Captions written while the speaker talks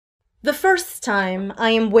The first time, I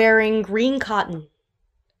am wearing green cotton.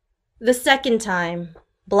 The second time,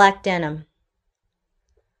 black denim.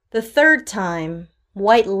 The third time,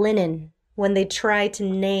 white linen when they try to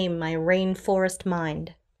name my rainforest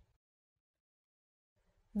mind.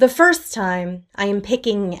 The first time, I am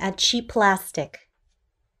picking at cheap plastic.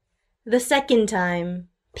 The second time,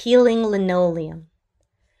 peeling linoleum.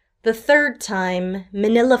 The third time,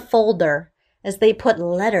 manila folder as they put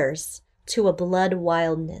letters to a blood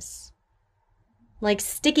wildness. Like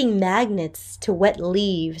sticking magnets to wet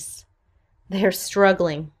leaves. They're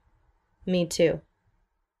struggling. Me too.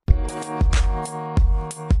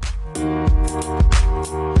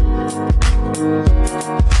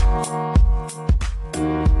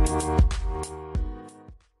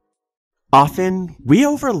 Often, we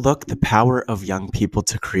overlook the power of young people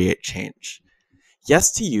to create change.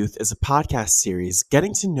 Yes to Youth is a podcast series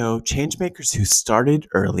getting to know changemakers who started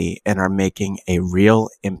early and are making a real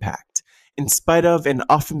impact, in spite of and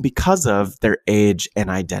often because of their age and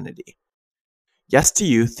identity. Yes to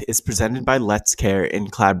Youth is presented by Let's Care in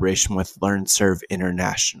collaboration with LearnServe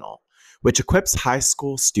International, which equips high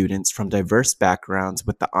school students from diverse backgrounds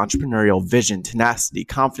with the entrepreneurial vision, tenacity,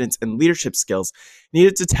 confidence, and leadership skills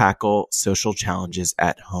needed to tackle social challenges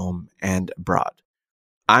at home and abroad.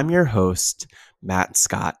 I'm your host, Matt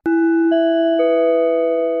Scott.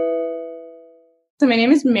 So my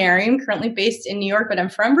name is Mary. I'm currently based in New York, but I'm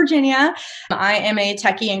from Virginia. I am a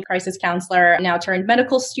techie and crisis counselor, now turned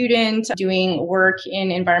medical student, doing work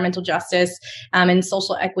in environmental justice and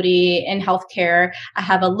social equity in healthcare. I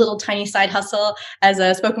have a little tiny side hustle as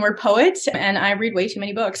a spoken word poet, and I read way too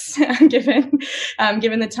many books given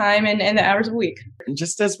the time and the hours of a week.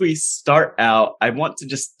 Just as we start out, I want to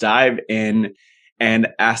just dive in and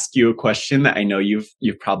ask you a question that I know you've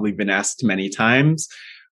probably been asked many times.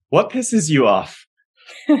 What pisses you off?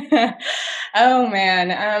 Oh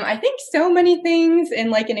man. I think so many things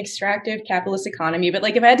in like an extractive capitalist economy, but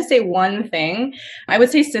like if I had to say one thing, I would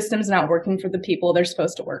say systems not working for the people they're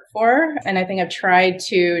supposed to work for. And I think I've tried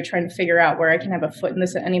to figure out where I can have a foot in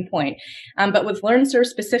this at any point. But with LearnServe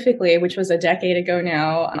specifically, which was a decade ago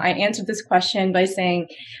now, I answered this question by saying,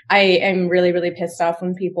 I am really, really pissed off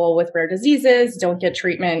when people with rare diseases don't get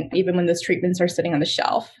treatment, even when those treatments are sitting on the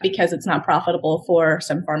shelf because it's not profitable for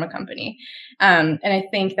some pharma company. And I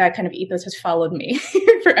think that kind of ethos has followed me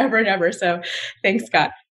forever and ever. So thanks,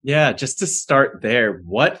 Scott. Yeah, just to start there,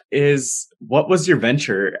 what was your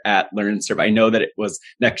venture at LearnServe? I know that it was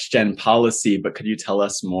Next Gen Policy, but could you tell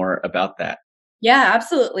us more about that? Yeah,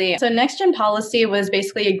 absolutely. So Next Gen Policy was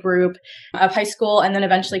basically a group of high school and then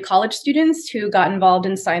eventually college students who got involved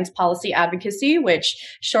in science policy advocacy, which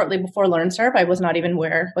shortly before LearnServe, I was not even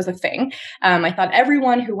aware was a thing. I thought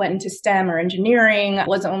everyone who went into STEM or engineering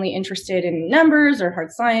was only interested in numbers or hard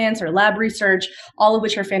science or lab research, all of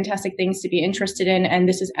which are fantastic things to be interested in. And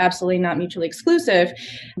this is absolutely not mutually exclusive.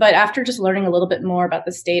 But after just learning a little bit more about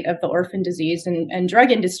the state of the orphan disease and drug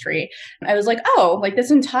industry, I was like, oh, like this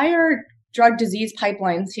entire drug disease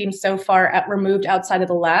pipeline seems so far removed outside of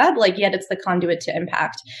the lab, like yet it's the conduit to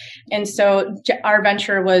impact. And so our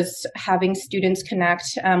venture was having students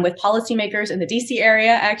connect with policymakers in the DC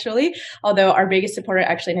area, actually, although our biggest supporter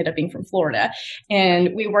actually ended up being from Florida.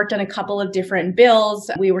 And we worked on a couple of different bills.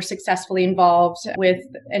 We were successfully involved with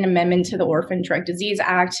an amendment to the Orphan Drug Disease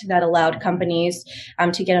Act that allowed companies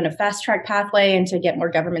to get on a fast track pathway and to get more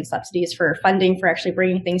government subsidies for funding for actually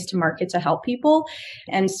bringing things to market to help people.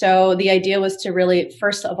 And so the idea was to really,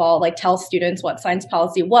 first of all, like tell students what science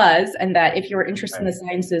policy was and that if you were interested in the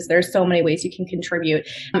sciences, there's so many ways you can contribute.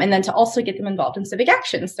 And then to also get them involved in civic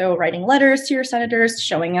action. So writing letters to your senators,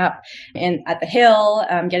 showing up at the Hill,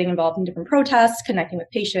 getting involved in different protests, connecting with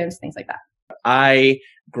patients, things like that. I,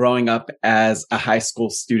 growing up as a high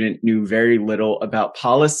school student, knew very little about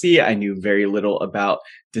policy. I knew very little about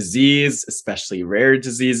disease, especially rare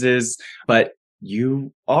diseases, but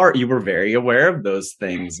you were very aware of those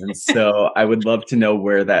things. And so I would love to know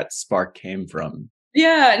where that spark came from.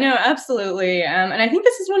 Yeah, no, absolutely. And I think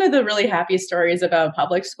this is one of the really happy stories about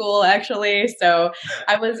public school, actually. So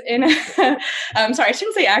I was in, sorry, I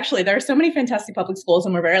shouldn't say actually, there are so many fantastic public schools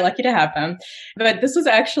and we're very lucky to have them. But this was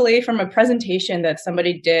actually from a presentation that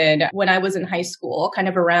somebody did when I was in high school, kind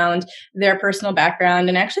of around their personal background.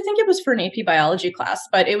 And I actually think it was for an AP biology class,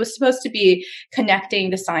 but it was supposed to be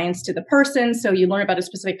connecting the science to the person. So you learn about a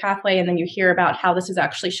specific pathway and then you hear about how this is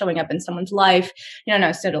actually showing up in someone's life, not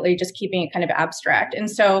necessarily just keeping it kind of abstract. impact. And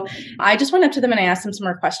so I just went up to them and I asked them some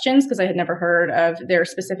more questions because I had never heard of their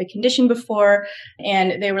specific condition before.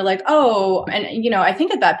 And they were like, oh, and I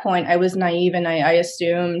think at that point I was naive and I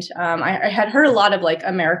assumed, I had heard a lot of like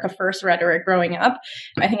America First rhetoric growing up.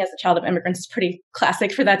 I think as a child of immigrants, it's pretty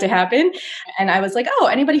classic for that to happen. And I was like, oh,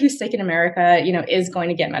 anybody who's sick in America, is going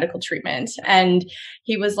to get medical treatment. And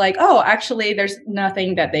he was like, oh, actually, there's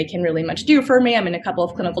nothing that they can really much do for me. I'm in a couple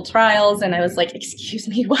of clinical trials. And I was like, excuse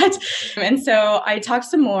me, what? And so I talked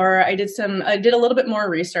some more. I did a little bit more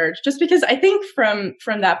research just because I think from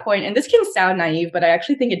that point, and this can sound naive, but I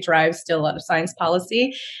actually think it drives still a lot of science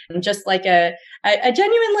policy, just like a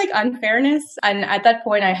genuine like unfairness. And at that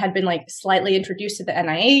point, I had been like slightly introduced to the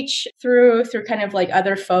NIH through kind of like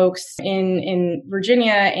other folks in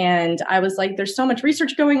Virginia. And I was like, there's so much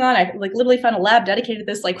research going on. I like literally found a lab dedicated to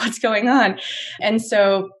this, like what's going on? And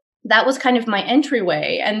so that was kind of my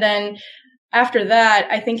entryway. And then after that,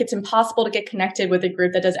 I think it's impossible to get connected with a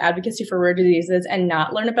group that does advocacy for rare diseases and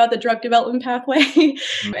not learn about the drug development pathway.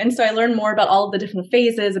 And so I learned more about all of the different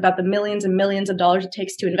phases, about the millions and millions of dollars it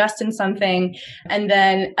takes to invest in something. And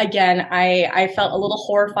then again, I felt a little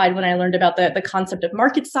horrified when I learned about the concept of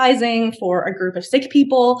market sizing for a group of sick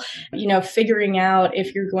people, figuring out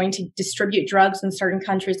if you're going to distribute drugs in certain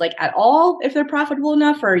countries, like at all, if they're profitable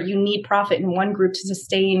enough, or you need profit in one group to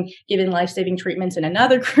sustain given life-saving treatments in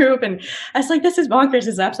another group. And I was like, this is bonkers. This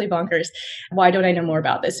is absolutely bonkers. Why don't I know more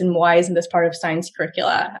about this? And why isn't this part of science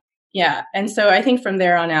curricula? Yeah. And so I think from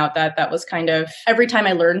there on out, that was kind of every time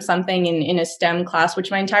I learned something in a STEM class, which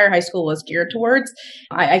my entire high school was geared towards,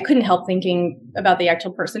 I couldn't help thinking about the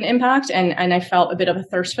actual person impact. And I felt a bit of a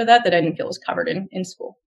thirst for that I didn't feel was covered in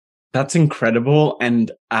school. That's incredible.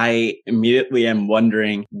 And I immediately am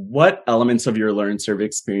wondering what elements of your LearnServe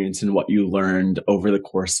experience and what you learned over the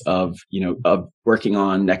course of working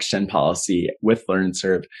on next gen policy with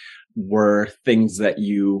LearnServe were things that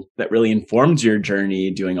really informed your journey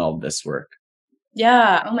doing all of this work.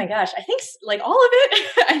 Yeah. Oh my gosh. I think like all of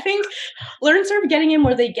it, I think LearnServe getting in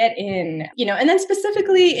where they get in, and then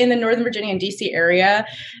specifically in the Northern Virginia and DC area,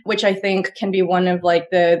 which I think can be one of like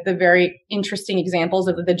the very interesting examples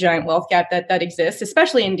of the giant wealth gap that exists,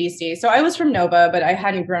 especially in DC. So I was from Nova, but I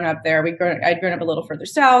hadn't grown up there. I'd grown up a little further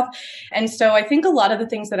south. And so I think a lot of the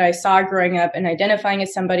things that I saw growing up and identifying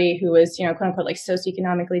as somebody who was, quote unquote, like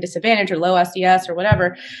socioeconomically disadvantaged or low SES or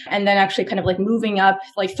whatever, and then actually kind of like moving up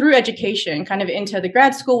like through education, kind of into the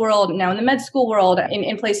grad school world, now in the med school world,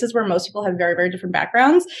 in places where most people have very, very different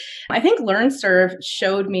backgrounds. I think LearnServe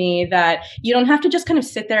showed me that you don't have to just kind of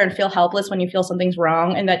sit there and feel helpless when you feel something's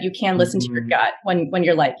wrong, and that you can listen to your gut when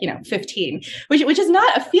you're like, 15, which is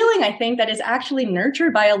not a feeling, I think, that is actually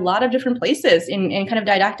nurtured by a lot of different places in kind of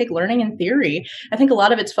didactic learning and theory. I think a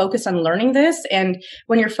lot of it's focused on learning this. And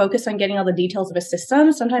when you're focused on getting all the details of a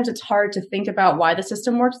system, sometimes it's hard to think about why the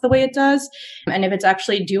system works the way it does. And if it's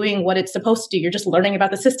actually doing what it's supposed to do, you're just learning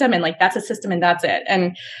about the system and like, that's a system and that's it.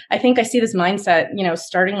 And I think I see this mindset,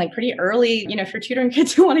 starting like pretty early, if you're tutoring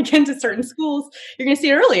kids who want to get into certain schools, you're going to see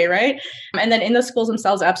it early, right? And then in the schools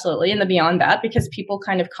themselves, absolutely. And then beyond that, because people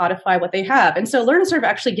kind of codify what they have. And so LearnServe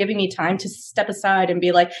actually giving me time to step aside and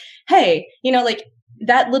be like, hey, like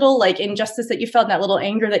that little like injustice that you felt, that little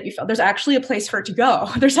anger that you felt, there's actually a place for it to go.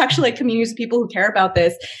 There's actually like communities of people who care about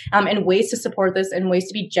this, and ways to support this and ways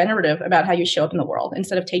to be generative about how you show up in the world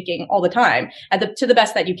instead of taking all the time to the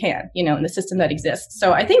best that you can, in the system that exists.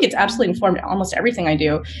 So I think it's absolutely informed almost everything I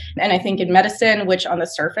do. And I think in medicine, which on the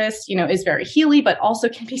surface, is very healy, but also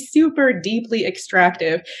can be super deeply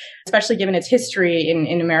extractive, especially given its history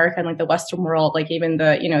in America and like the Western world, like even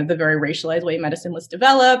the very racialized way medicine was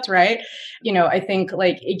developed, right? I think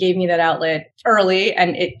like it gave me that outlet early,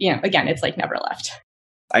 and it, again, it's like never left.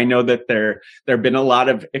 I know that there have been a lot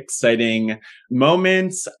of exciting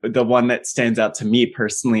moments. The one that stands out to me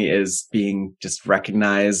personally is being just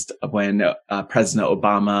recognized when President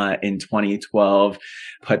Obama in 2012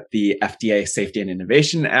 put the FDA Safety and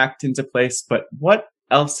Innovation Act into place. But what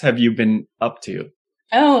else have you been up to?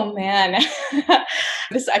 Oh man.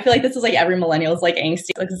 I feel like this is like every millennial's like angsty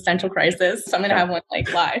existential crisis. So I'm going to have one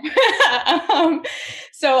like live.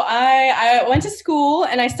 So I went to school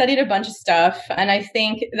and I studied a bunch of stuff, and I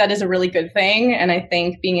think that is a really good thing. And I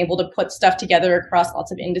think being able to put stuff together across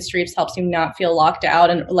lots of industries helps you not feel locked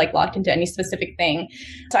out and like locked into any specific thing.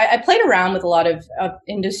 So I played around with a lot of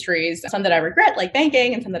industries, some that I regret, like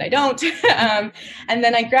banking, and some that I don't. And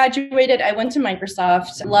then I graduated. I went to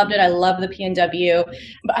Microsoft, loved it. I love the PNW.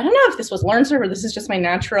 But I don't know if this was LearnServe or this is just my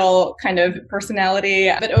natural kind of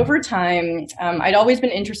personality. But over time, I'd always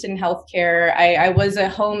been interested in healthcare. I was a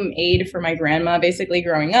home aide for my grandma, basically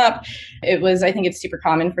growing up. I think it's super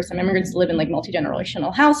common for some immigrants to live in like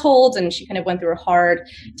multi-generational households. And she kind of went through a hard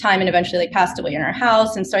time and eventually like passed away in our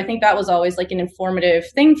house. And so I think that was always like an informative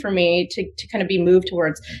thing for me to kind of be moved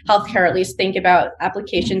towards healthcare, at least think about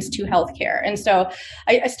applications to healthcare. And so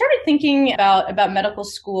I started thinking about medical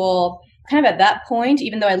school kind of at that point,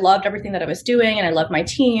 even though I loved everything that I was doing and I loved my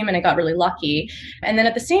team and I got really lucky. And then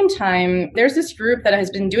at the same time, there's this group that has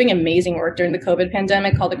been doing amazing work during the COVID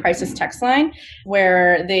pandemic called the Crisis Text Line,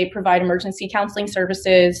 where they provide emergency counseling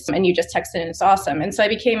services and you just text it and it's awesome. And so I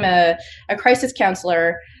became a crisis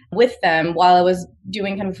counselor with them while I was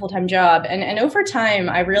doing kind of a full-time job. And over time,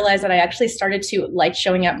 I realized that I actually started to like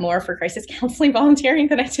showing up more for crisis counseling volunteering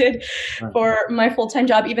than I did for my full-time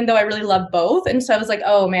job, even though I really love both. And so I was like,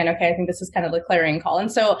 oh man, okay, I think this is kind of the clarion call.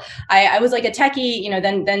 And so I was like a techie,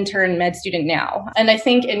 then turned med student now. And I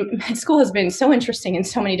think med school has been so interesting in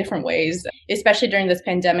so many different ways, especially during this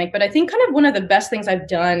pandemic. But I think kind of one of the best things I've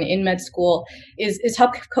done in med school is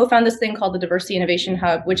help co-found this thing called the Diversity Innovation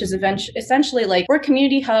Hub, which is essentially like we're a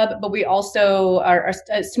community hub, but we also are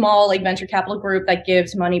a small like venture capital group that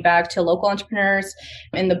gives money back to local entrepreneurs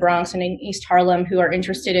in the Bronx and in East Harlem who are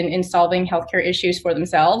interested in solving healthcare issues for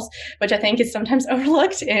themselves, which I think is sometimes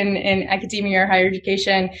overlooked in academia or higher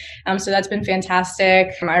education. So that's been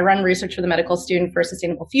fantastic. I run research for the Medical Student for a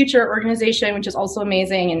Sustainable Future organization, which is also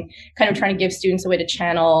amazing, and kind of trying to give students a way to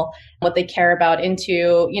channel what they care about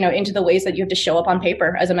into the ways that you have to show up on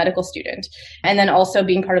paper as a medical student. And then also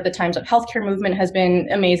being part of the Time's Up healthcare movement has been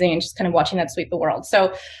amazing, and just kind of watching that sweep the world.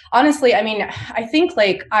 So honestly, I mean, I think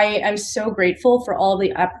like I'm so grateful for all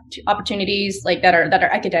the opportunities like that are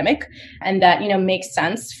academic and that, make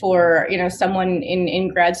sense for, someone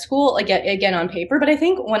in grad school, like again on paper. But I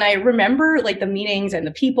think when I remember like the meetings and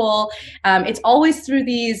the people, it's always through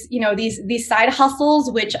these side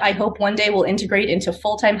hustles, which I hope one day will integrate into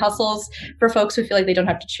full-time hustles for folks who feel like they don't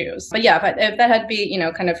have to choose. But yeah, if that had to be,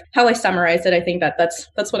 kind of how I summarize it, I think that's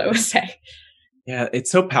what I would say. Yeah,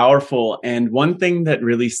 it's so powerful. And one thing that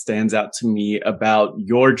really stands out to me about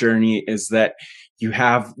your journey is that you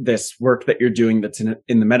have this work that you're doing that's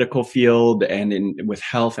in the medical field and with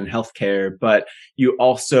health and healthcare, but you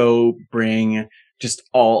also bring just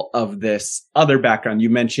all of this other background. You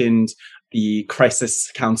mentioned the crisis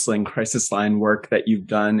counseling, crisis line work that you've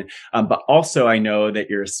done. But also I know that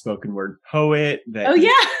you're a spoken word poet, that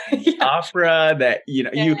opera, that,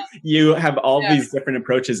 you have all these different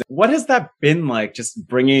approaches. What has that been like, just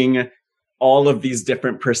bringing all of these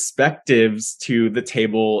different perspectives to the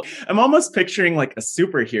table? I'm almost picturing like a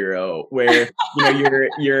superhero where,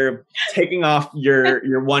 you're taking off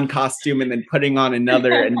your one costume and then putting on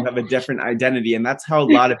another and you have a different identity. And that's how a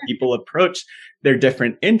lot of people approach their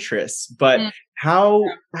different interests. But how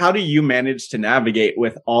do you manage to navigate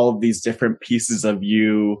with all of these different pieces of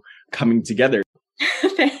you coming together?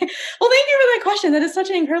 Well, thank you for that question. That is such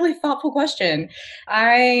an incredibly thoughtful question.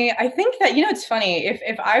 I think that, it's funny.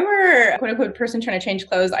 If I were a quote unquote person trying to change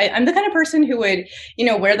clothes, I'm the kind of person who would,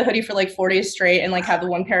 wear the hoodie for like 4 days straight and like have the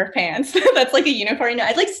one pair of pants. That's like a unicorn.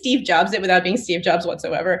 I'd like Steve Jobs it without being Steve Jobs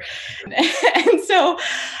whatsoever. And so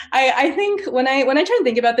I think when I try to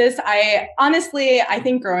think about this, I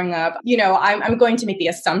think growing up, I'm going to make the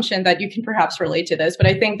assumption that you can perhaps relate to this, but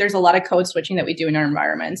I think there's a lot of code switching that we do in our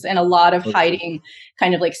environments and a lot of hiding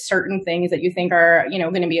kind of like certain things that you think are,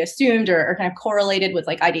 going to be assumed or kind of correlated with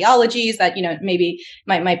like ideologies that, maybe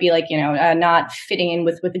might be like, not fitting in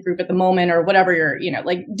with the group at the moment or whatever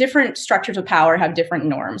like different structures of power have different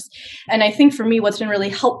norms. And I think for me, what's been really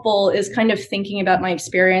helpful is kind of thinking about my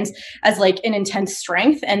experience as like an intense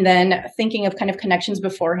strength and then thinking of kind of connections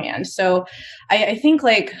beforehand. So I think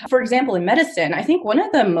like, for example, in medicine, I think one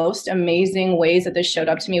of the most amazing ways that this showed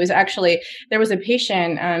up to me was actually, there was a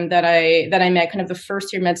patient that I met kind of the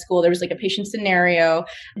first year med school. There was like a patient scenario.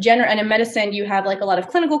 And in medicine, you have like a lot of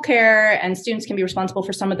clinical care and students can be responsible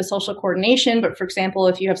for some of the social coordination. But for example,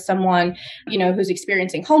 if you have someone, who's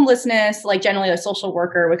experiencing homelessness, like generally a social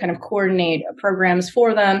worker would kind of coordinate programs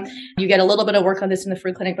for them. You get a little bit of work on this in the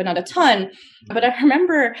free clinic, but not a ton. But I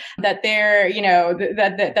remember that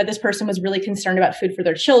that this person was really concerned about food for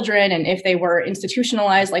their children. And if they were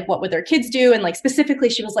institutionalized, like what would their kids do? And like specifically,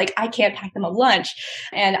 she was like, I can't pack them a lunch.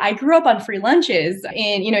 And I grew up on free lunches. colleges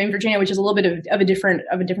in Virginia, which is a little bit of a different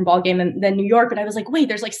ballgame than New York. But I was like, wait,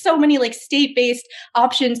 there's like so many like state-based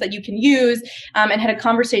options that you can use, and had a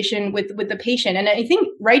conversation with the patient. And I think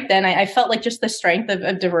right then I felt like just the strength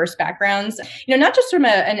of diverse backgrounds, not just from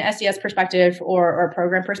an SES perspective or a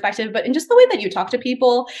program perspective, but in just the way that you talk to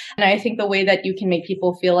people. And I think the way that you can make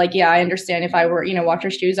people feel like, yeah, I understand if I were, walk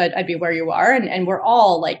your shoes, I'd be where you are. And we're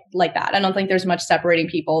all like that. I don't think there's much separating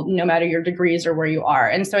people, no matter your degrees or where you are.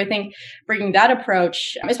 And so I think bringing that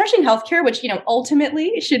approach, especially in healthcare, which,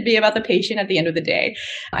 ultimately should be about the patient at the end of the day,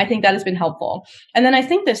 I think that has been helpful. And then I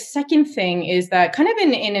think the second thing is that kind of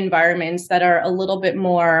in environments that are a little bit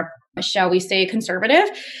more, shall we say, conservative,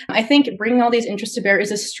 I think bringing all these interests to bear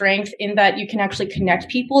is a strength in that you can actually connect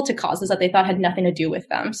people to causes that they thought had nothing to do with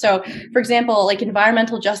them. So, for example, like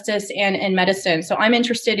environmental justice and medicine. So I'm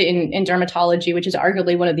interested in dermatology, which is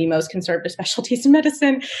arguably one of the most conservative specialties in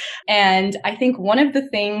medicine. And I think one of the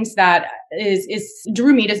things that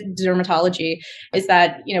drew me to dermatology is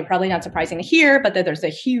that, probably not surprising to hear, but that there's a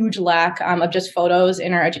huge lack of just photos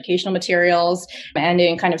in our educational materials and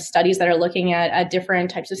in kind of studies that are looking at different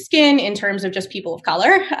types of skin in terms of just people of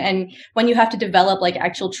color. And when you have to develop like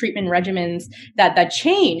actual treatment regimens that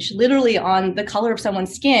change literally on the color of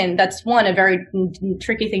someone's skin, that's one, a very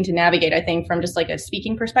tricky thing to navigate, I think, from just like a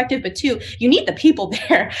speaking perspective, but two, you need the people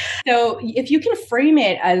there. So if you can frame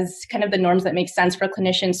it as kind of the norms that make sense for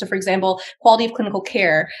clinicians. So for example, quality of clinical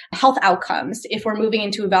care, health outcomes, if we're moving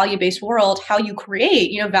into a value-based world, how you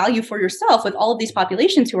create, value for yourself with all of these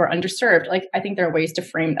populations who are underserved. Like, I think there are ways to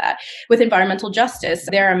frame that. With environmental justice,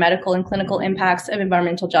 there are medical and clinical impacts of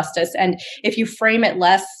environmental justice. And if you frame it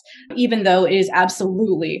less, even though it is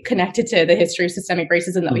absolutely connected to the history of systemic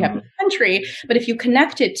racism that we have in the country, but if you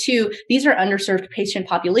connect it to, these are underserved patient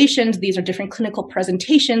populations, these are different clinical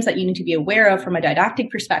presentations that you need to be aware of from a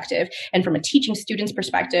didactic perspective and from a teaching students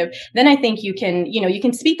perspective, then I think you can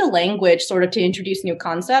speak the language sort of to introduce new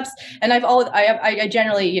concepts. And I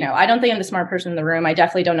generally, I don't think I'm the smart person in the room. I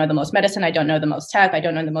definitely don't know the most medicine. I don't know the most tech. I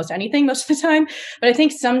don't know the most anything most of the time. But I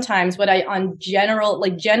think sometimes what I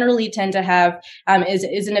generally tend to have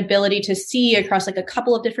is an ability to see across like a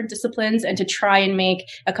couple of different disciplines and to try and make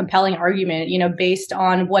a compelling argument, based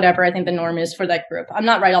on whatever I think the norm is for that group. I'm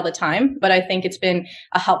not right all the time, but I think it's been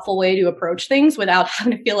a helpful way to approach things without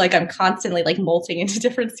having to feel like I'm constantly like molting into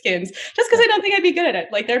different skins just because I don't think I'd be good at it.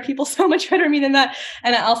 Like, there are people so much better at me than that.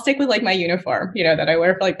 And I'll stick with like my uniform, that I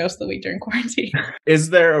wear for like most of the week during quarantine. Is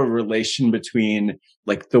there a relation between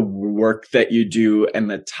like the work that you do and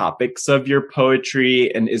the topics of your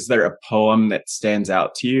poetry? And is there a poem that stands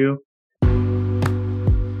out to you?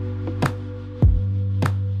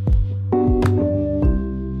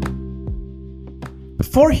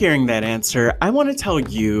 Before hearing that answer, I want to tell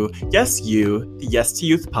you, the Yes to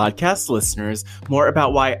Youth podcast listeners, more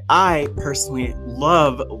about why I personally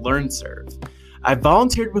love LearnServe. I've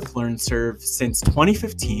volunteered with LearnServe since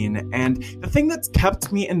 2015, and the thing that's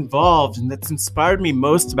kept me involved and that's inspired me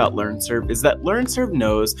most about LearnServe is that LearnServe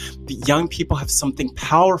knows that young people have something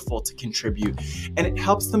powerful to contribute, and it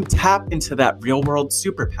helps them tap into that real-world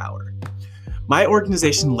superpower. My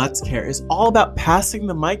organization, Let's Care, is all about passing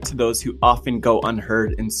the mic to those who often go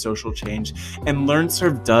unheard in social change, and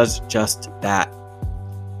LearnServe does just that.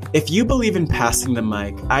 If you believe in passing the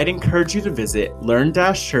mic, I'd encourage you to visit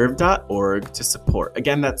learn-serve.org to support.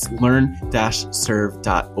 Again, that's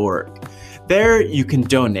learn-serve.org. There you can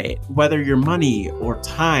donate, whether your money or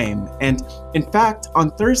time. And in fact,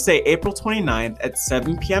 on Thursday, April 29th at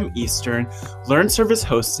 7 p.m. Eastern, LearnServe is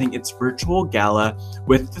hosting its virtual gala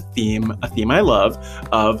with the theme, a theme I love,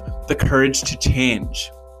 of the courage to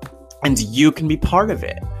change. And you can be part of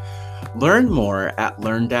it. Learn more at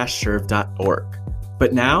learn-serve.org.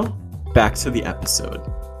 But now, back to the episode.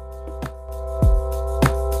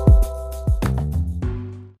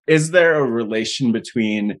 Is there a relation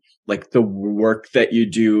between like the work that you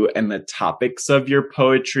do and the topics of your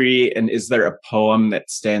poetry? And is there a poem that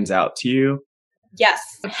stands out to you? Yes.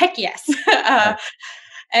 Heck yes.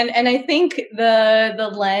 And I think the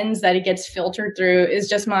lens that it gets filtered through is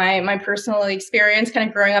just my personal experience kind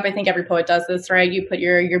of growing up. I think every poet does this, right? You put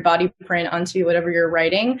your body print onto whatever you're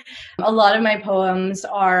writing. A lot of my poems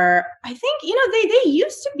are, I think, they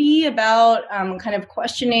used to be about kind of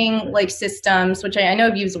questioning like systems, which I know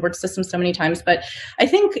I've used the word system so many times, but I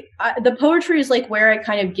think the poetry is like where I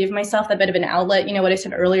kind of give myself that bit of an outlet. What I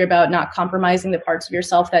said earlier about not compromising the parts of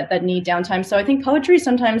yourself that need downtime. So I think poetry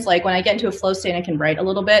sometimes, like when I get into a flow state, I can write a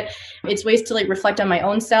little little bit. It's ways to like reflect on my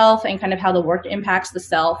own self and kind of how the work impacts the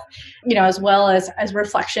self, as well as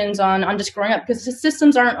reflections on just growing up, because the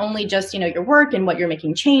systems aren't only just, your work and what you're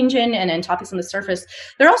making change in and topics on the surface.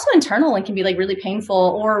 They're also internal and can be like really painful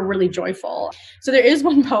or really joyful. So there is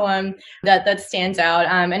one poem that stands out,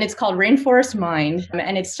 and it's called Rainforest Mind.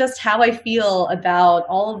 And it's just how I feel about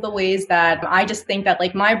all of the ways that I just think that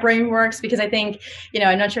like my brain works, because I think,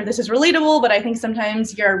 I'm not sure if this is relatable, but I think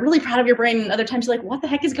sometimes you're really proud of your brain and other times you're like, what the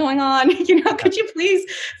heck is going on? Could you please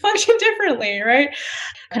function differently, right?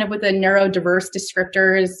 Kind of with the neurodiverse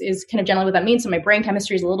descriptor is kind of generally what that means. So my brain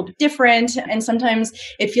chemistry is a little bit different. And sometimes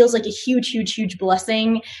it feels like a huge, huge, huge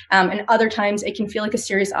blessing. And other times it can feel like a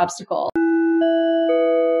serious obstacle.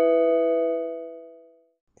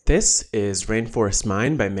 This is Rainforest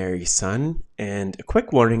Mind by Mary Sun, and a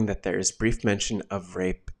quick warning that there is brief mention of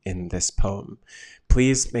rape in this poem.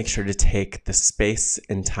 Please make sure to take the space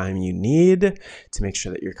and time you need to make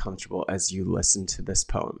sure that you're comfortable as you listen to this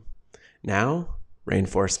poem. Now,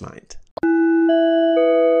 Rainforest Mind.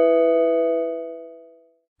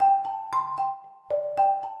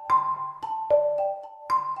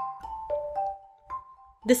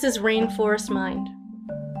 This is Rainforest Mind.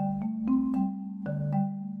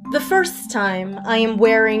 The first time, I am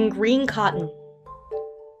wearing green cotton.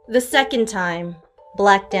 The second time,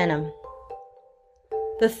 black denim.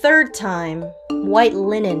 The third time, white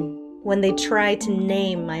linen when they try to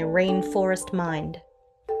name my rainforest mind.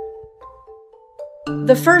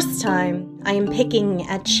 The first time, I am picking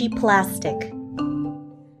at cheap plastic.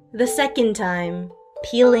 The second time,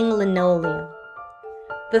 peeling linoleum.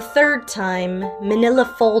 The third time, manila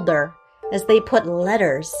folder as they put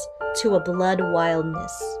letters to a blood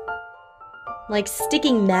wildness. Like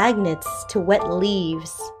sticking magnets to wet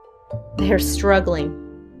leaves, they're struggling.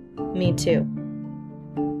 Me too.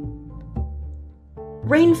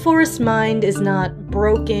 Rainforest Mind is not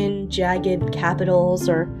broken, jagged capitals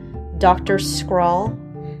or Dr. Scrawl,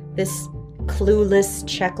 this clueless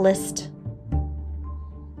checklist.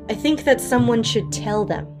 I think that someone should tell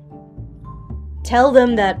them. Tell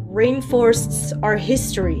them that rainforests are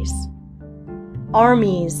histories.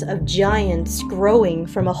 Armies of giants growing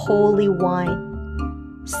from a holy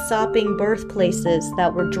wine, sopping birthplaces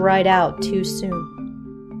that were dried out too soon.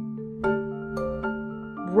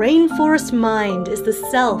 Rainforest Mind is the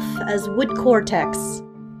self as wood cortex,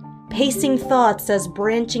 pacing thoughts as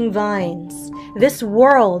branching vines, this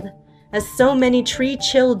world as so many tree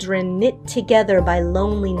children knit together by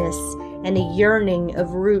loneliness and a yearning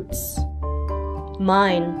of roots.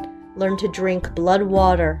 Mine learned to drink blood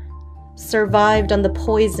water, survived on the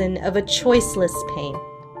poison of a choiceless pain.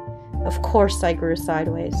 Of course I grew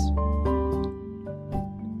sideways.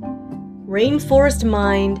 Rainforest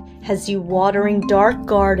Mind has you watering dark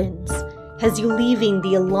gardens, has you leaving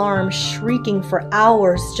the alarm shrieking for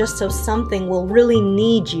hours just so something will really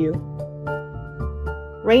need you.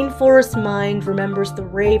 Rainforest Mind remembers the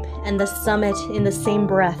rape and the summit in the same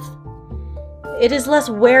breath. It is less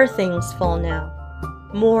where things fall now,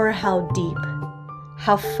 more how deep.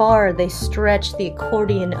 How far they stretch the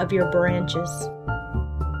accordion of your branches.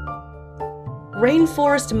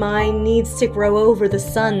 Rainforest Mind needs to grow over the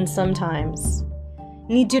sun sometimes.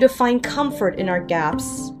 Need you to find comfort in our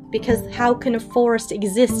gaps, because how can a forest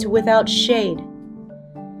exist without shade?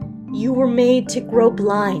 You were made to grow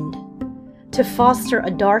blind, to foster a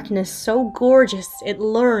darkness so gorgeous it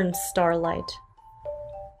learns starlight.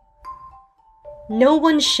 No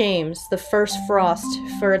one shames the first frost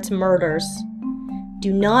for its murders.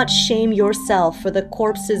 Do not shame yourself for the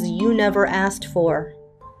corpses you never asked for.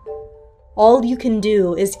 All you can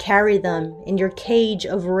do is carry them in your cage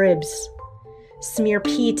of ribs. Smear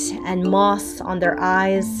peat and moss on their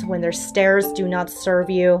eyes when their stares do not serve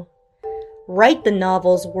you. Write the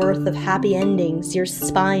novel's worth of happy endings your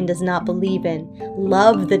spine does not believe in.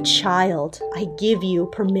 Love the child. I give you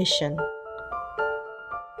permission.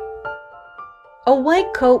 A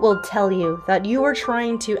white coat will tell you that you are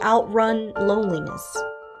trying to outrun loneliness.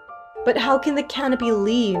 But how can the canopy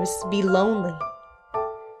leaves be lonely?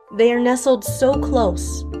 They are nestled so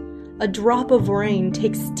close, a drop of rain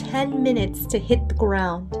takes 10 minutes to hit the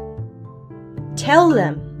ground. Tell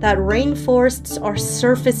them that rainforests are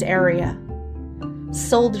surface area.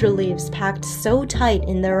 Soldier leaves packed so tight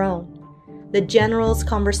in their own, the general's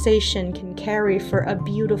conversation can carry for a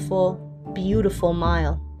beautiful, beautiful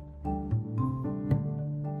mile.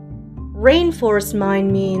 Rainforest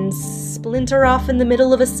Mind means splinter off in the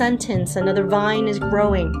middle of a sentence, another vine is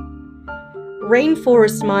growing.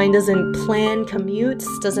 Rainforest Mind doesn't plan commutes,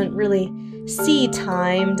 doesn't really see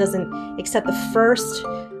time, doesn't accept the first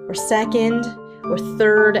or second or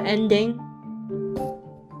third ending.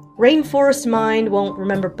 Rainforest Mind won't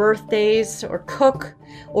remember birthdays or cook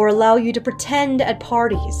or allow you to pretend at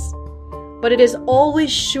parties, but it is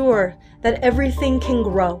always sure that everything can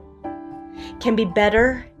grow, can be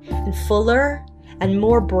better and fuller and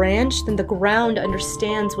more branched than the ground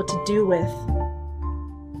understands what to do with.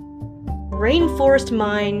 Rainforest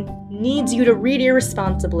Mind needs you to read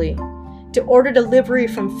irresponsibly, to order delivery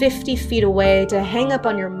from 50 feet away, to hang up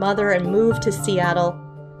on your mother and move to Seattle.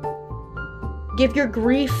 Give your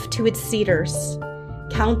grief to its cedars,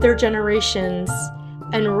 count their generations,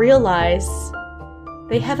 and realize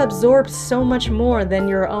they have absorbed so much more than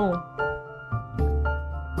your own.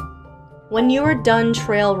 When you are done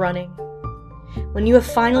trail running, when you have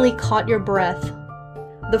finally caught your breath,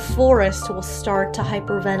 the forest will start to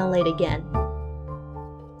hyperventilate again.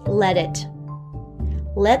 Let it.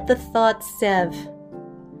 Let the thoughts sev.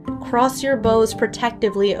 Cross your bows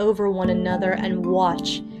protectively over one another and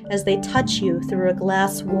watch as they touch you through a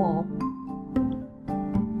glass wall.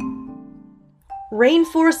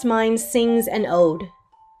 Rainforest Mind sings an ode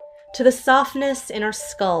to the softness in our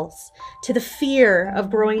skulls, to the fear of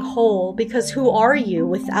growing whole, because who are you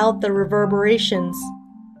without the reverberations?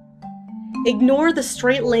 Ignore the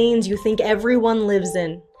straight lanes you think everyone lives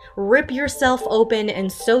in. Rip yourself open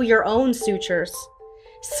and sew your own sutures.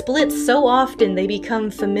 Split so often they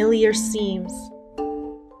become familiar seams.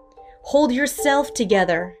 Hold yourself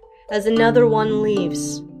together as another one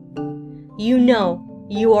leaves. You know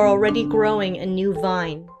you are already growing a new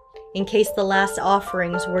vine, in case the last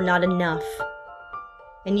offerings were not enough.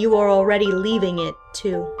 And you are already leaving it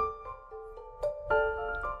too.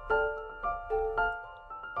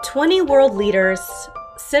 20 world leaders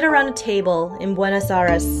sit around a table in Buenos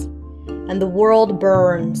Aires, and the world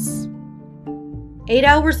burns. 8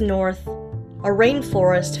 hours north, a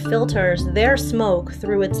rainforest filters their smoke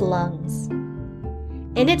through its lungs.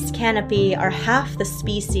 In its canopy are half the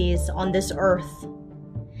species on this earth.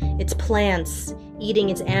 Its plants eating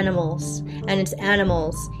its animals, and its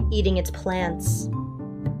animals eating its plants.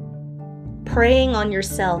 Preying on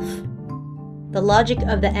yourself, the logic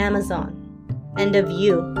of the Amazon, and of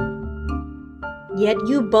you. Yet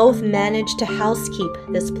you both manage to housekeep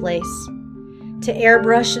this place, to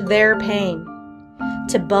airbrush their pain,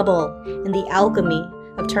 to bubble in the alchemy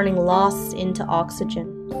of turning loss into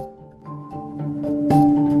oxygen.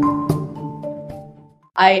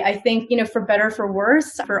 I think, for better, for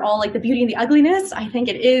worse, for all like the beauty and the ugliness, I think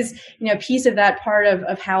it is, a piece of that part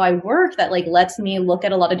of how I work that like lets me look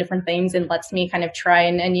at a lot of different things and lets me kind of try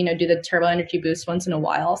and do the turbo energy boost once in a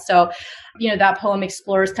while. So, that poem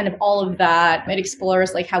explores kind of all of that. It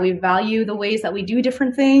explores like how we value the ways that we do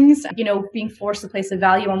different things. Being forced to place a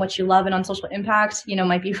value on what you love and on social impact,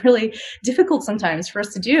 might be really difficult sometimes for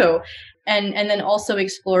us to do. And then also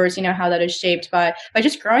explores, how that is shaped by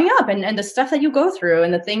just growing up and the stuff that you go through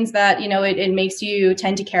and the things that, it makes you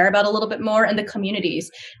tend to care about a little bit more and the communities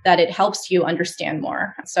that it helps you understand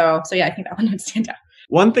more. So yeah, I think that one would stand out.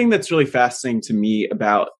 One thing that's really fascinating to me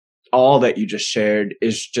about all that you just shared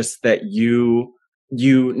is just that you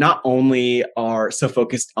not only are so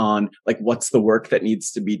focused on like what's the work that needs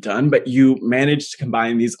to be done, but you manage to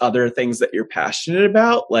combine these other things that you're passionate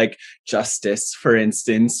about, like justice, for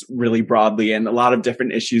instance, really broadly, and a lot of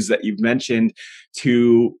different issues that you've mentioned,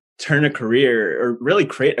 to turn a career or really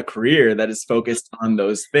create a career that is focused on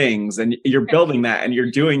those things. And you're building that and you're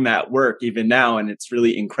doing that work even now. And it's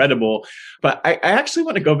really incredible. But I actually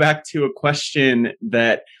want to go back to a question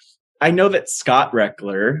that I know that Scott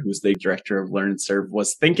Reckler, who's the director of LearnServe,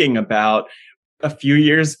 was thinking about a few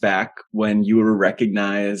years back when you were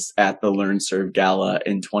recognized at the LearnServe Gala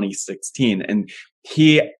in 2016. And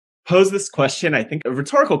he posed this question, I think a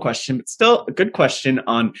rhetorical question, but still a good question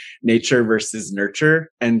on nature versus nurture.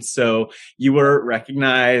 And so you were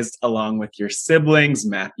recognized along with your siblings,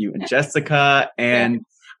 Matthew and Jessica. And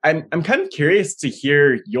I'm kind of curious to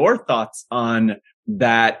hear your thoughts on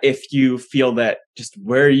that. If you feel that just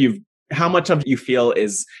how much of it you feel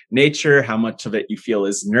is nature, how much of it you feel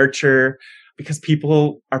is nurture, because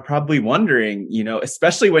people are probably wondering,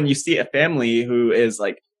 especially when you see a family who is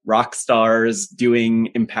like rock stars doing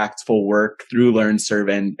impactful work through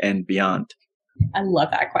LearnServe and beyond. I love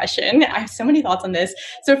that question. I have so many thoughts on this.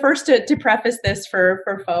 So first, to preface this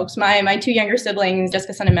for folks, my two younger siblings,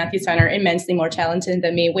 Jessica Sun and Matthew Sun, are immensely more talented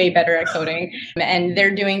than me, way better at coding. And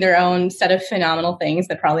they're doing their own set of phenomenal things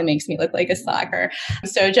that probably makes me look like a slacker.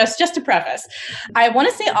 So just to preface, I want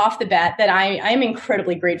to say off the bat that I am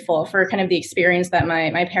incredibly grateful for kind of the experience that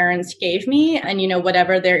my parents gave me and,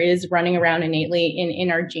 whatever there is running around innately in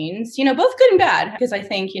our genes, both good and bad. Because I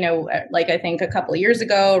think, I think a couple of years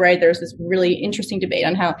ago, right, there's this really interesting debate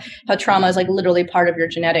on how trauma is like literally part of your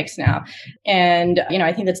genetics now. And,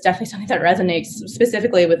 I think that's definitely something that resonates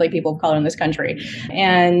specifically with like people of color in this country.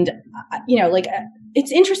 And, like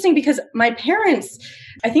it's interesting because my parents,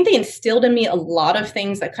 I think they instilled in me a lot of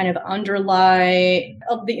things that kind of underlie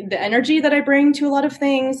the energy that I bring to a lot of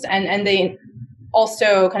things. And they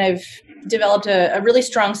also kind of developed a really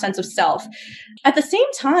strong sense of self. At the same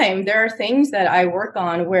time, there are things that I work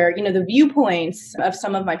on where, the viewpoints of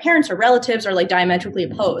some of my parents or relatives are like diametrically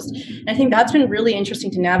opposed. And I think that's been really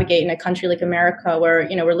interesting to navigate in a country like America where,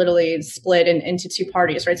 we're literally split into two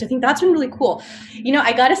parties, right? So I think that's been really cool.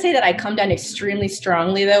 I got to say that I come down extremely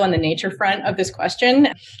strongly, though, on the nature front of this question.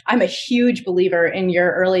 I'm a huge believer in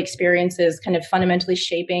your early experiences kind of fundamentally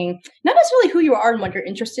shaping not necessarily who you are and what you're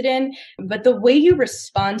interested in, but the way you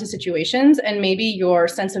respond to situations and maybe your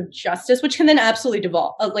sense of justice, which can then absolutely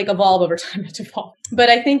evolve over time. But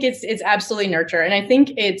I think it's absolutely nurture. And I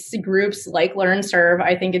think it's groups like Learn Serve.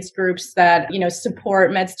 I think it's groups that,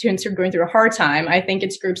 support med students who are going through a hard time. I think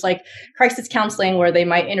it's groups like crisis counseling where they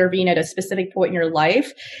might intervene at a specific point in your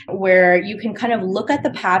life where you can kind of look at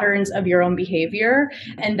the patterns of your own behavior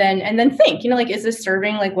and then think, is this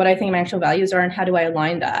serving like what I think my actual values are and how do I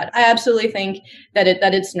align that? I absolutely think that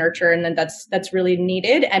it's nurture and then that's really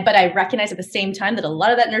needed. But I recognize at the same time that a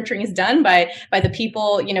lot of that nurturing is done by the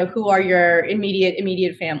people, who are your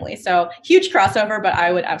immediate family. So huge crossover, but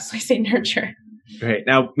I would absolutely say nurture. Great.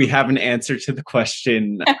 Now we have an answer to the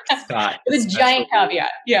question, Scott. With a giant caveat.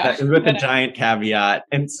 Yeah. With a giant caveat.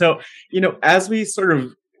 And so, as we sort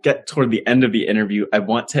of get toward the end of the interview, I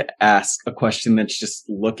want to ask a question that's just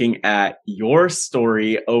looking at your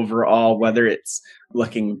story overall, whether it's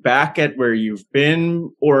looking back at where you've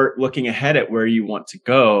been or looking ahead at where you want to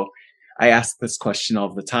go. I ask this question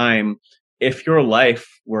all the time. If your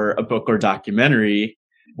life were a book or documentary,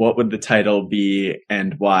 what would the title be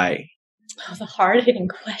and why? Oh, the hard-hitting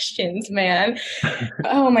questions, man.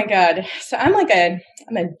 Oh my God. So I'm a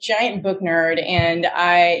giant book nerd, and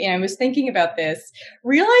I was thinking about this,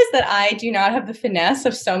 realized that I do not have the finesse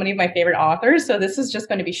of so many of my favorite authors. So this is just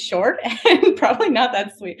going to be short and probably not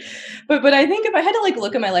that sweet. But I think if I had to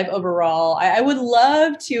look at my life overall, I would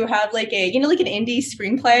love to have an indie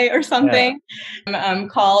screenplay or something,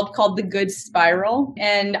 called The Good Spiral.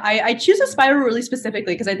 And I choose a spiral really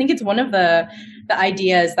specifically because I think it's one of the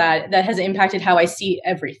ideas that has impacted how I see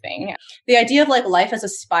everything. The idea of life as a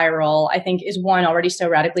spiral, I think, is one already so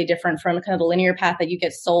radically different from kind of the linear path that you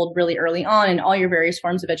get sold really early on in all your various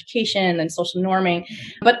forms of education and then social norming.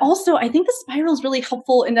 But also, I think the spiral is really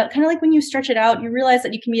helpful in that kind of when you stretch it out, you realize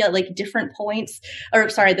that you can be at different points,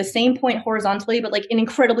 the same point horizontally, but an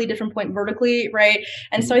incredibly different point vertically, right?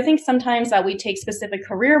 And so I think sometimes that we take specific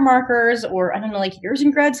career markers or, years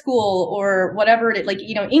in grad school or whatever,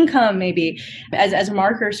 income maybe, as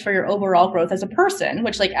markers for your overall growth as a person,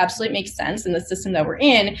 which absolutely makes sense in the system that we're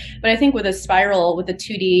in. But I think with a spiral, with the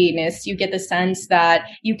 2D-ness, you get the sense that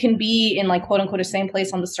you can be in quote unquote the same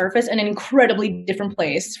place on the surface and an incredibly different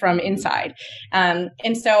place from inside.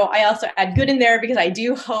 And so I also add good in there because I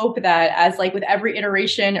do hope that as with every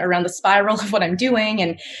iteration around the spiral of what I'm doing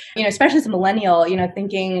and, especially as a millennial,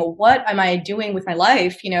 thinking, what am I doing with my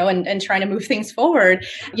life, and trying to move things forward,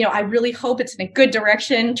 I really hope it's in a good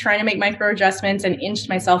direction, trying to make micro adjustments and inch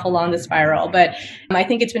myself along the spiral. But I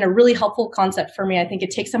think it's been a really helpful concept for me. I think it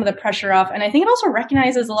takes some of the pressure off. And I think it also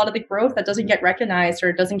recognizes a lot of the growth that doesn't get recognized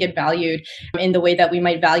or doesn't get valued in the way that we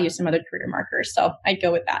might value some other career markers. So I'd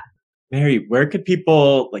go with that. Mary, where could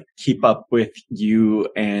people keep up with you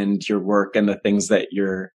and your work and the things that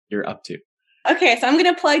you're up to? Okay, so I'm going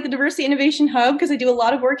to plug the Diversity Innovation Hub because I do a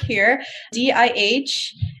lot of work here.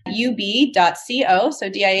 DIHUB.co, so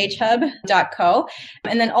DIHub.co.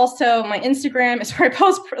 And then also my Instagram is where I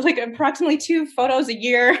post approximately 2 photos a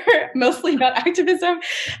year, mostly about activism.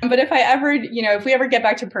 But if we ever get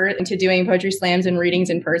back to doing poetry slams and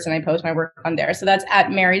readings in person, I post my work on there. So that's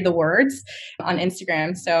at Mary the Words on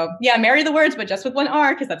Instagram. So yeah, Mary the Words, but just with one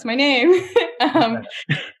R because that's my name.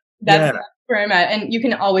 That's where I'm at. And you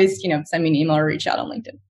can always, send me an email or reach out on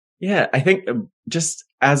LinkedIn. Yeah, I think just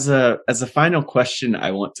as a final question,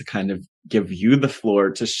 I want to kind of give you the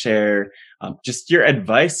floor to share just your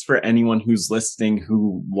advice for anyone who's listening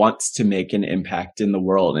who wants to make an impact in the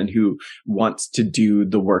world and who wants to do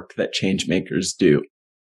the work that change makers do.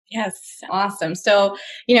 Yes. Awesome. So,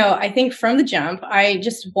 I think from the jump, I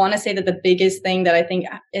just want to say that the biggest thing that I think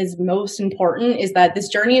is most important is that this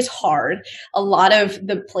journey is hard. A lot of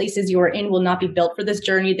the places you are in will not be built for this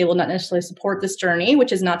journey. They will not necessarily support this journey,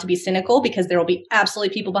 which is not to be cynical, because there will be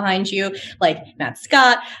absolutely people behind you like Matt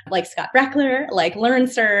Scott, like Scott Reckler, like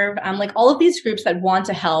LearnServe, like all of these groups that want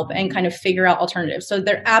to help and kind of figure out alternatives. So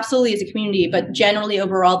there absolutely is a community, but generally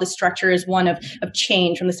overall, the structure is one of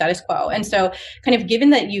change from the status quo. And so kind of given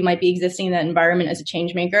that you might be existing in that environment as a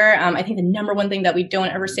change maker, I think the number one thing that we don't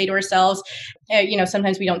ever say to ourselves,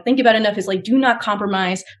 sometimes we don't think about enough, is like, do not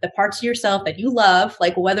compromise the parts of yourself that you love,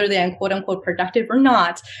 like whether they're quote unquote productive or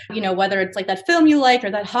not, whether it's like that film you like or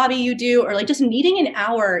that hobby you do, or like just needing an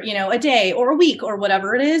hour, a day or a week or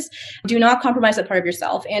whatever it is. Do not compromise that part of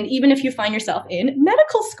yourself. And even if you find yourself in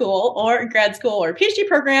medical school or grad school or a PhD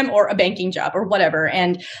program or a banking job or whatever,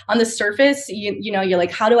 and on the surface, you're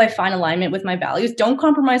like, how do I find alignment with my values? Don't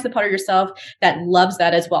compromise the part of yourself that loves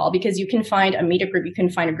that as well, because you can find a meetup group, you can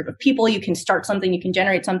find a group of people, you can start something, you can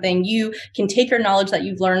generate something, you can take your knowledge that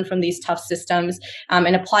you've learned from these tough systems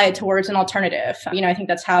and apply it towards an alternative. I think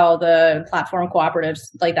that's how the platform cooperatives,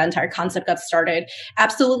 like that entire concept, got started.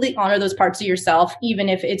 Absolutely honor those parts of yourself, even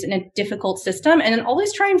if it's in a difficult system, and then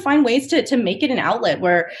always try and find ways to make it an outlet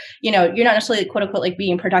where, you're not necessarily quote unquote like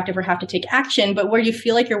being productive or have to take action, but where you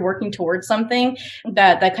feel like you're working towards something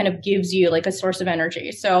that kind of gives you like a source of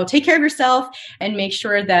energy. So take care of yourself and make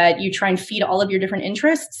sure that you try and feed all of your different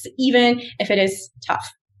interests, even if it is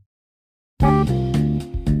tough.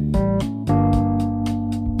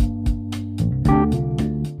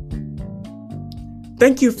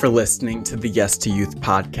 Thank you for listening to the Yes to Youth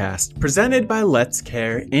podcast, presented by Let's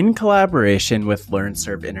Care in collaboration with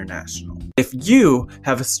LearnServe International. If you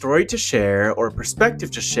have a story to share or perspective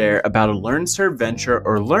to share about a LearnServe venture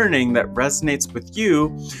or learning that resonates with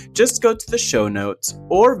you, just go to the show notes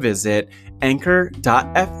or visit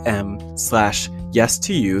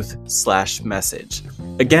anchor.fm/yes-to-youth/message.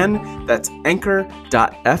 Again, that's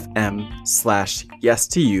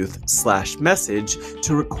anchor.fm/yes-to-youth/message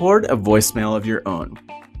to record a voicemail of your own.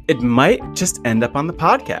 It might just end up on the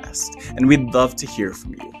podcast, and we'd love to hear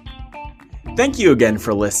from you. Thank you again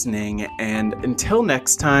for listening, and until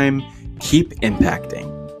next time, keep impacting.